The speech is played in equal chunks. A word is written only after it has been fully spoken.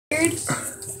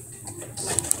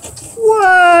What?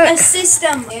 What? A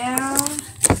system. Yeah.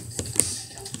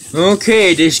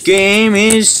 Okay, this game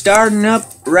is starting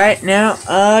up right now.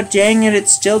 Dang it,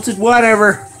 it's tilted.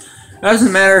 Whatever.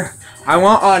 Doesn't matter. I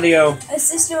want audio. A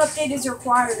system update is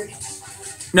required.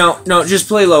 No, just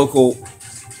play local.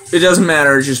 It doesn't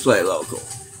matter, just play local.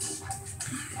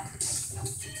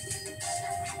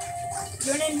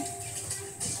 Running.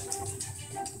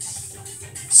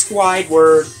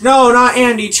 Squidward. No, not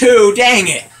Andy too. Dang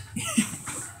it.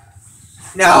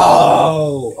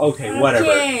 No. Okay, whatever.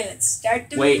 Okay, let's start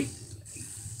the Wait.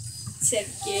 Save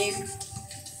game.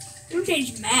 Don't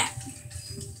change map.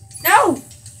 No.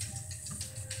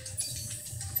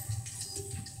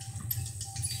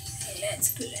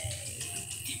 Let's play.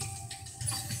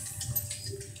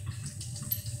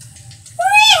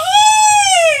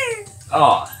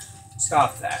 Oh,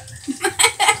 stop that.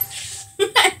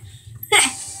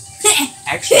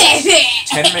 Actually,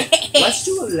 10 minutes. Let's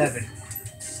do 11.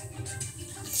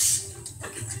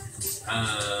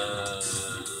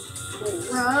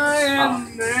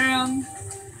 Man.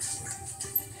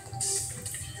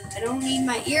 I don't need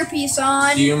my earpiece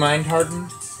on. Do you mind hardened?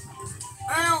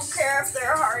 I don't care if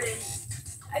they're hardened.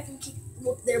 I can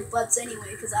whoop their butts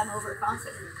anyway because I'm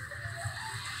overconfident.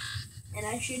 And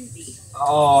I shouldn't be.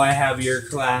 Oh, I have your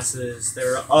glasses.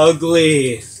 They're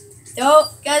ugly. Don't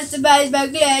customize my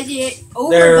gadget.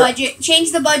 They're Budget.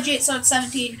 Change the budget so it's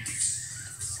 17.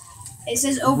 It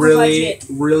says over really, budget.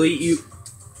 really, you.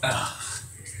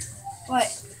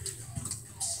 What?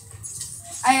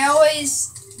 I always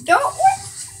don't.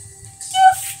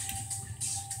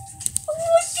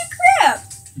 What the crap?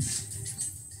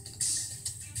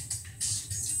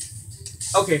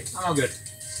 Okay, I'm all good.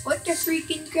 What the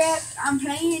freaking crap? I'm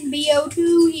playing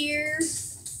BO2 here.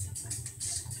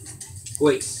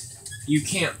 Wait, you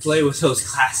can't play with those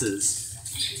glasses.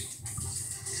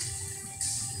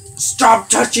 Stop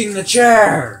touching the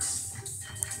chair!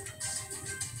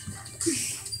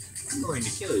 I'm going to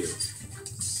kill you.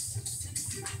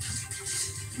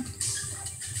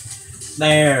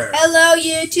 There. Hello,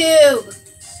 YouTube.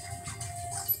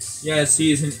 Yes,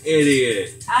 he's an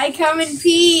idiot. I come in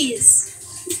peace.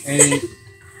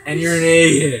 And you're an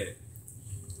idiot.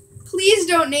 Please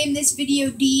don't name this video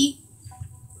D.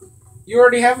 You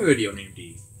already have a video named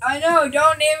D. I know,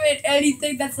 don't name it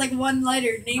anything that's like one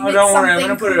letter. Name Oh, it don't something worry, I'm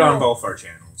gonna put it cool. on both our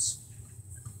channels.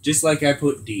 Just like I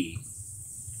put D.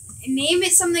 Name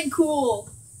it something cool.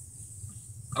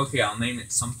 Okay, I'll name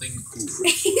it something cool.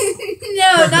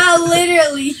 No, not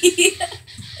literally.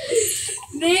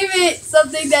 Name it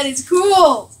something that is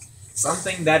cool.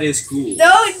 Something that is cool.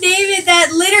 Don't name it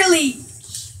that literally.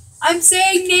 I'm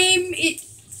saying name it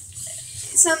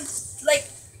some, like,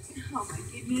 oh my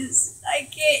goodness. I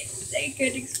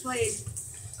can't explain.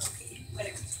 Okay,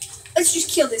 whatever. Let's just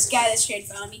kill this guy that's trying to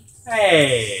follow me.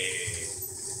 Hey.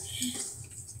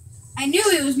 I knew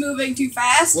he was moving too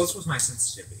fast. What was my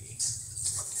sensitivity?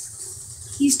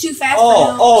 He's too fast for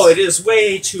Oh, it is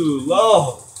way too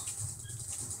low.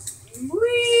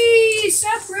 Whee!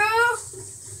 Sup, bro?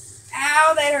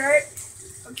 Ow, that hurt.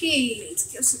 Okay, let's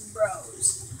kill some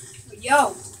bros.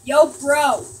 Yo,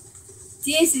 bro.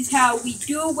 This is how we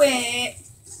do it.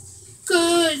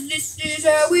 'Cause this is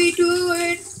how we do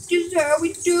it. This is how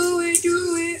we do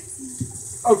it.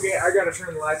 Okay, I gotta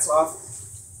turn the lights off.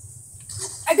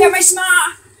 I got my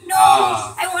smile. No,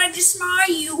 Ah. I wanted to smile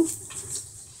you.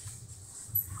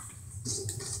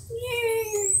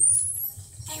 Yeah.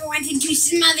 I wanted to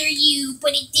smother you,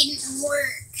 but it didn't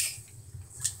work.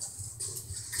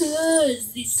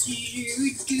 'Cause this is how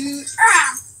we do.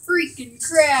 Ah, freaking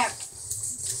crap.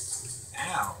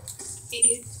 Ow.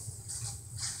 Idiot.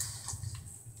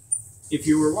 If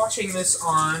you were watching this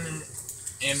on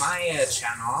my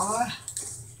channel,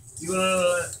 you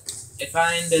will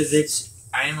find that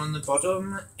I am on the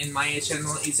bottom, and my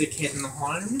channel is a Kitten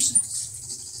Horns,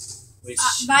 which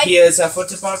he is a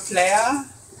football player.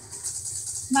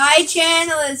 My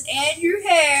channel is Andrew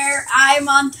Hare. I'm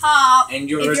on top. And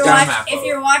you're a dumb apple. If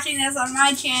you're watching this on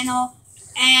my channel,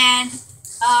 and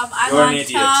I'm You're an on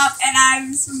idiot. top, and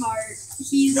I'm smart.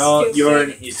 He's No, stupid. you're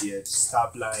an idiot.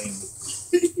 Stop lying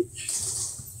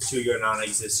to your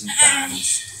non-existent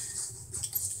fans.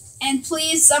 And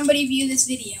please, somebody view this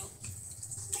video.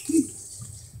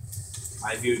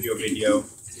 I viewed your video.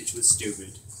 It was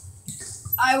stupid.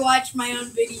 I watched my own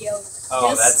video.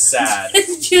 Oh, that's sad.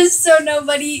 Just so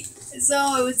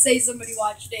it would say somebody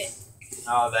watched it.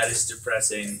 Oh, that is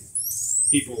depressing.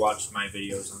 People watch my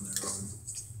videos on their own.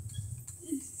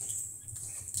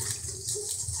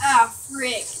 Ah,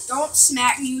 frick. Don't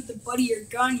smack me with the butt of your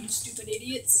gun, you stupid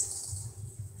idiots.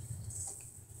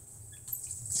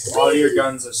 All your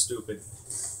guns are stupid.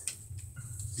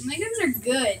 My guns are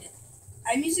good.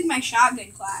 I'm using my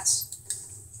shotgun class.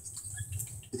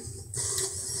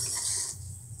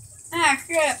 Ah,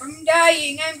 crap. I'm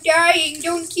dying.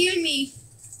 Don't kill me.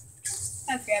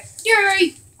 Oh, crap.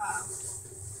 Die! Oh.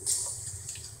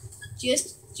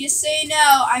 Just so you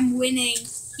know, I'm winning.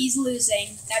 He's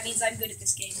losing. That means I'm good at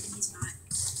this game, and he's not.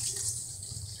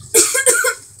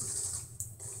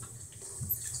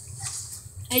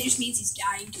 It just means he's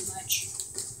dying too much.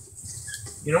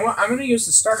 You know what? I'm gonna use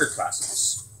the starter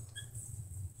classes.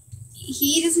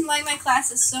 He doesn't like my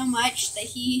classes so much that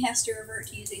he has to revert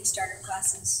to using starter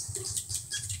classes.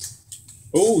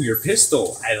 Oh, your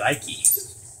pistol. I like it.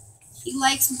 He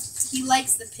likes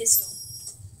the pistol.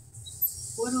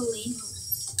 What a lame.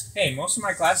 Hey, most of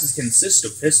my classes consist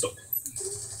of pistol.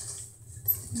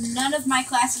 None of my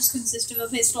classes consist of a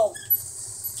pistol.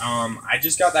 I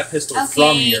just got that pistol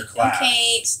from your class.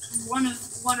 Okay, one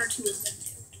or two of them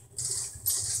do.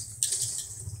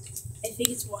 I think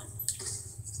it's one.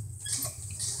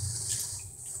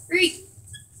 3.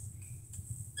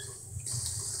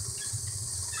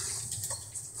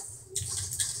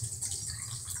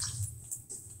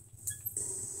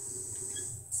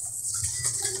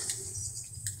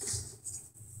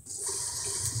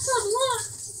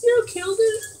 You killed a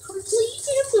complete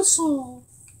imbecile.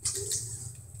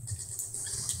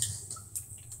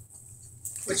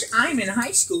 Which I'm in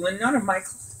high school and none of my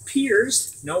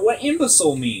peers know what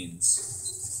imbecile means.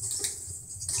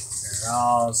 They're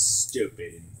all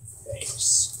stupid in the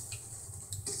face.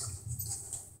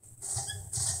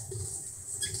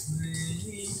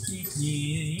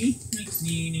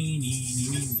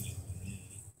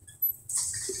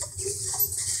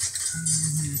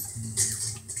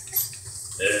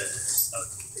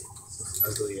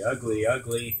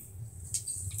 Ugly.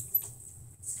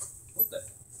 What the?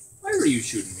 Why were you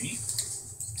shooting me?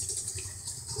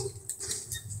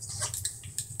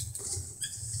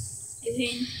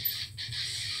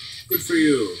 Good for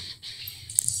you.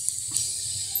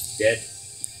 Dead.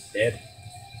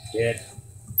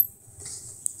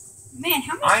 Man,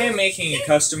 how much? I am making a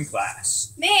custom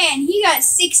class. Man, he got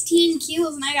 16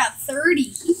 kills and I got 30.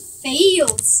 He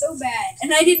failed so bad,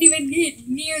 and I didn't even get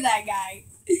near that guy.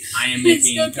 I am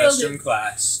making a custom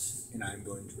class, and I'm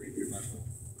going to rape your butthole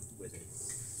with it.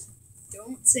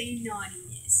 Don't say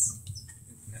naughtiness.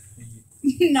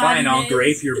 Fine, I'll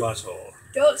grape your butthole.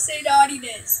 Don't say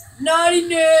naughtiness.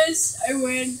 Naughtiness! I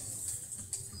win.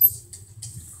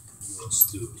 You're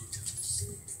stupid.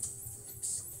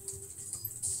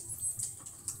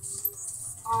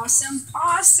 Awesome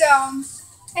possum.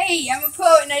 Hey, I'm a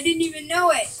poet and I didn't even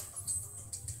know it.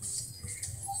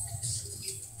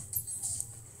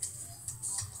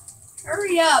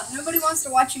 Hurry up. Nobody wants to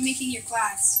watch you making your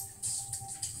class.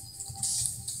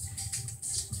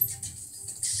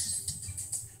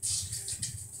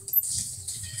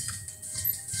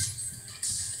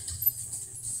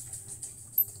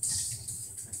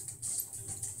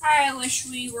 I wish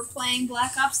we were playing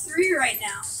Black Ops 3 right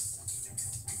now.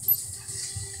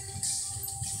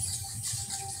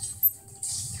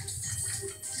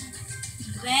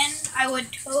 Then I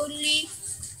would totally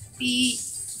be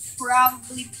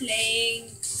probably playing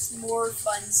some more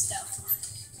fun stuff.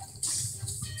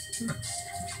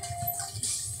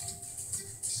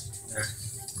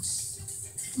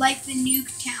 Like the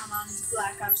nuke town on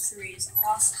Black Ops 3 is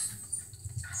awesome.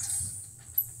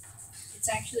 It's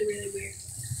actually really weird.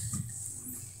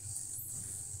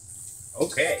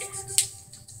 Okay,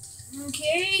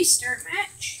 start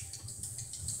match.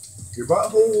 Your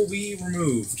butthole will be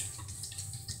removed.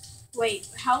 Wait,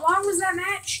 how long was that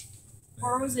match?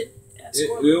 Or was it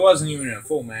It wasn't even a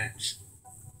full match.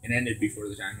 It ended before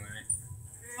the time limit.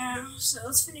 So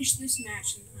let's finish this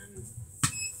match and then...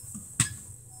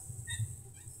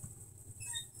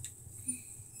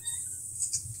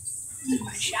 Need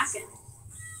my shotgun.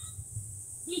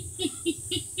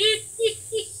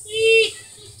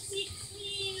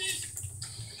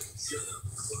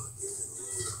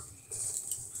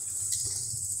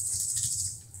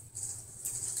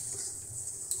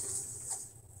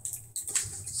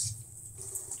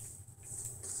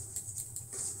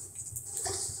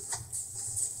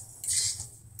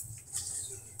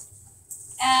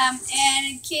 And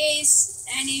in case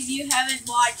any of you haven't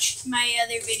watched my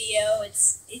other video,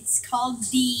 it's called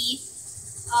D.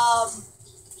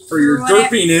 For your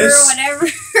derpiness. For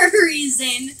whatever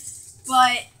reason,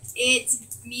 but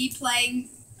it's me playing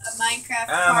a Minecraft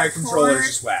parkour. My controller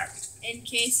just whacked. In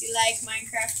case you like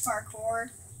Minecraft parkour,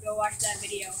 go watch that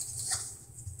video.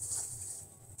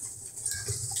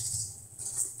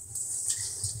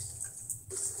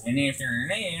 And if you're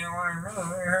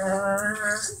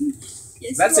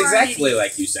Yes, that's you are, exactly idiot.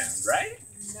 like you sound, right?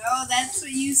 No, that's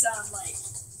what you sound like.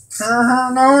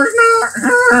 No, it's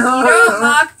You not. don't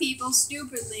mock people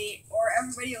stupidly, or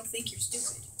everybody will think you're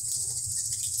stupid.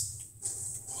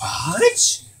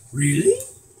 What? Really?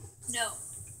 No.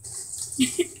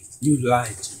 You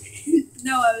lied to me.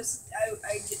 No, I wasn't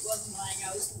lying.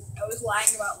 I was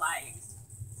lying about lying.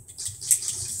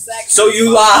 So you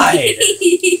lied.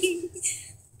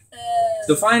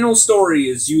 The uh, final story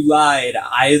is you lied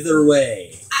either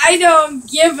way. I don't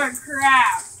give a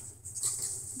crap.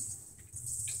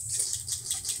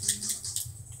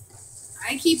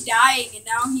 I keep dying and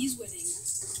now he's winning.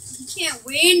 He can't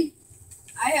win.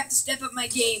 I have to step up my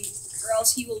game or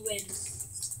else he will win.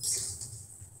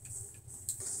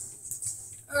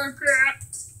 Oh crap.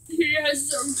 He has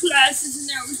his own classes and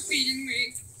now he's beating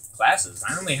me. Classes?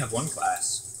 I only have one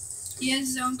class. He has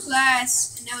his own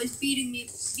class and now he's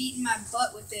beating my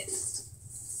butt with it.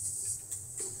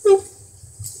 Boop.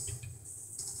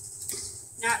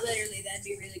 Not literally, that'd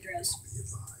be really gross.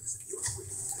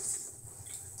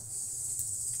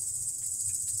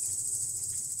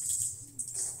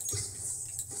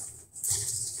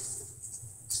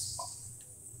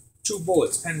 Two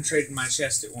bullets penetrated my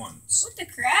chest at once. What the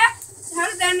crap? How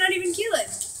did that not even kill him?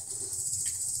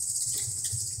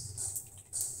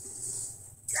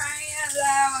 Crying out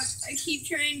loud. I keep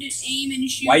trying to aim and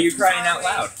shoot. Why are you from crying far out away.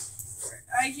 loud?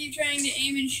 I keep trying to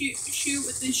aim and shoot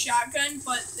with this shotgun,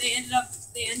 but they end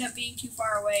up being too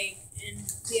far away, and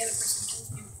the other person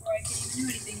kills me before I can even do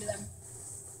anything to them.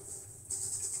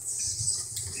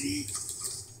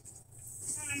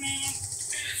 Oh man.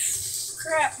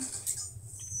 Crap.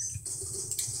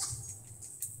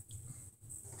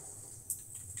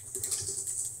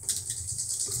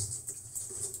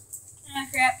 Ah,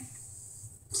 crap.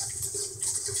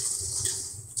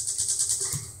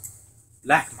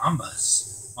 Black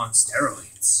Mambas on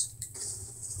steroids.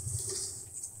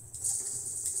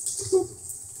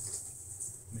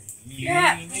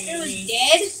 Crap. My guy was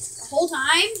dead the whole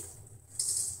time?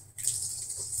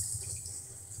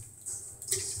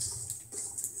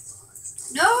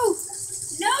 No!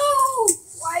 No!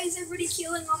 Why is everybody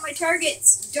killing all my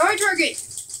targets? Die target!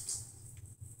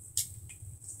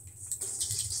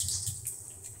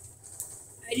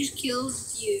 I just killed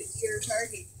your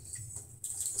target.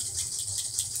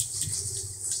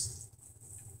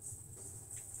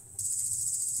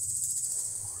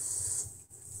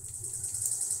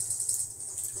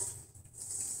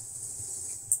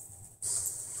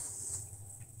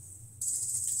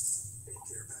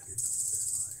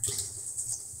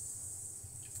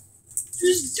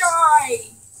 Just die!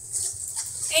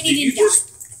 And he Did you didn't die.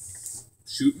 just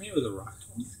shoot me with a rocket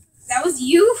launcher? That was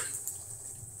you?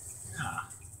 Yeah,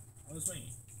 that was me.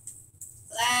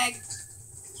 Lag.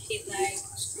 Hate lag.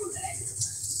 Screw lag.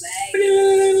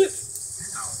 Lag.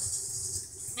 Ow.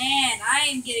 Man, I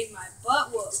am getting my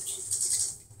butt whooped.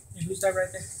 Hey, who's that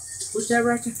right there? Who's that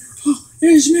right there? Oh,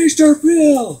 it's Mr.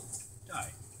 Bill! Die.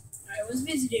 I was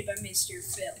visited by Mr.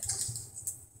 Phil.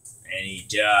 And he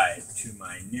died to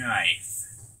my knife.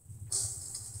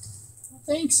 Well,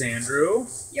 thanks, Andrew.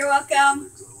 You're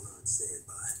welcome.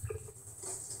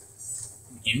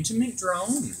 Intimate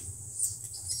drone.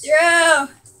 Zero!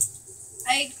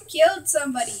 I killed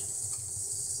somebody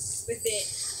with it.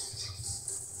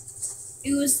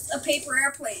 It was a paper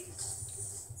airplane.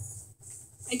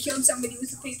 I killed somebody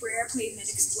with a paper airplane that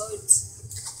explodes.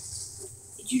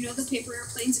 Did you know the paper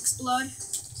airplanes explode?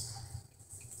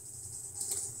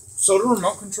 So do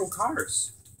remote control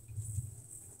cars.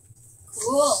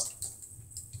 Cool.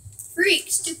 Freak,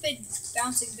 stupid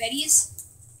bouncing Bettys.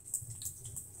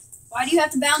 Why do you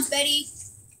have to bounce, Betty?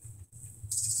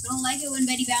 I don't like it when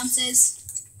Betty bounces.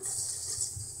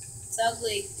 It's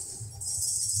ugly.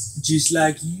 Just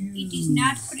like you. It is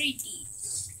not pretty.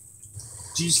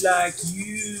 Just like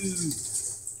you.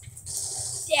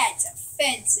 That's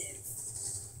offensive.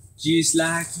 Just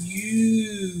like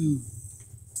you.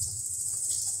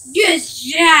 Just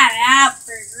shut up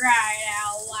for crying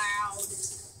out loud.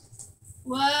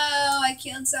 Whoa, I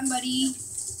killed somebody.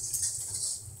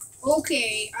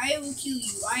 Okay, I will kill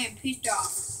you. I am pissed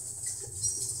off.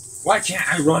 Why can't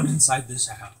I run inside this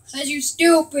house? Because you're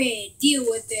stupid. Deal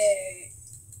with it.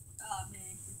 Oh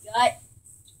man, forgot.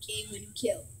 Came when you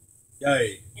killed.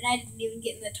 Yay. And I didn't even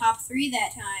get in the top 3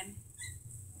 that time.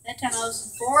 That time I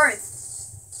was in 4th.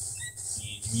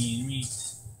 Me.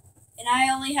 And I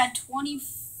only had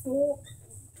 24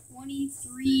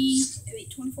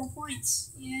 points.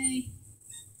 Yay.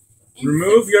 And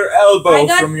Remove your elbow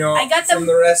from the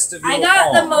the rest of your I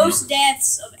got the arm. most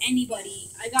deaths of anybody.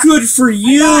 I got Good for I got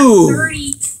you!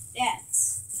 30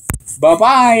 deaths.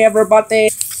 Bye-bye, everybody.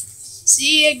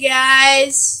 See you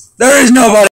guys. There is nobody.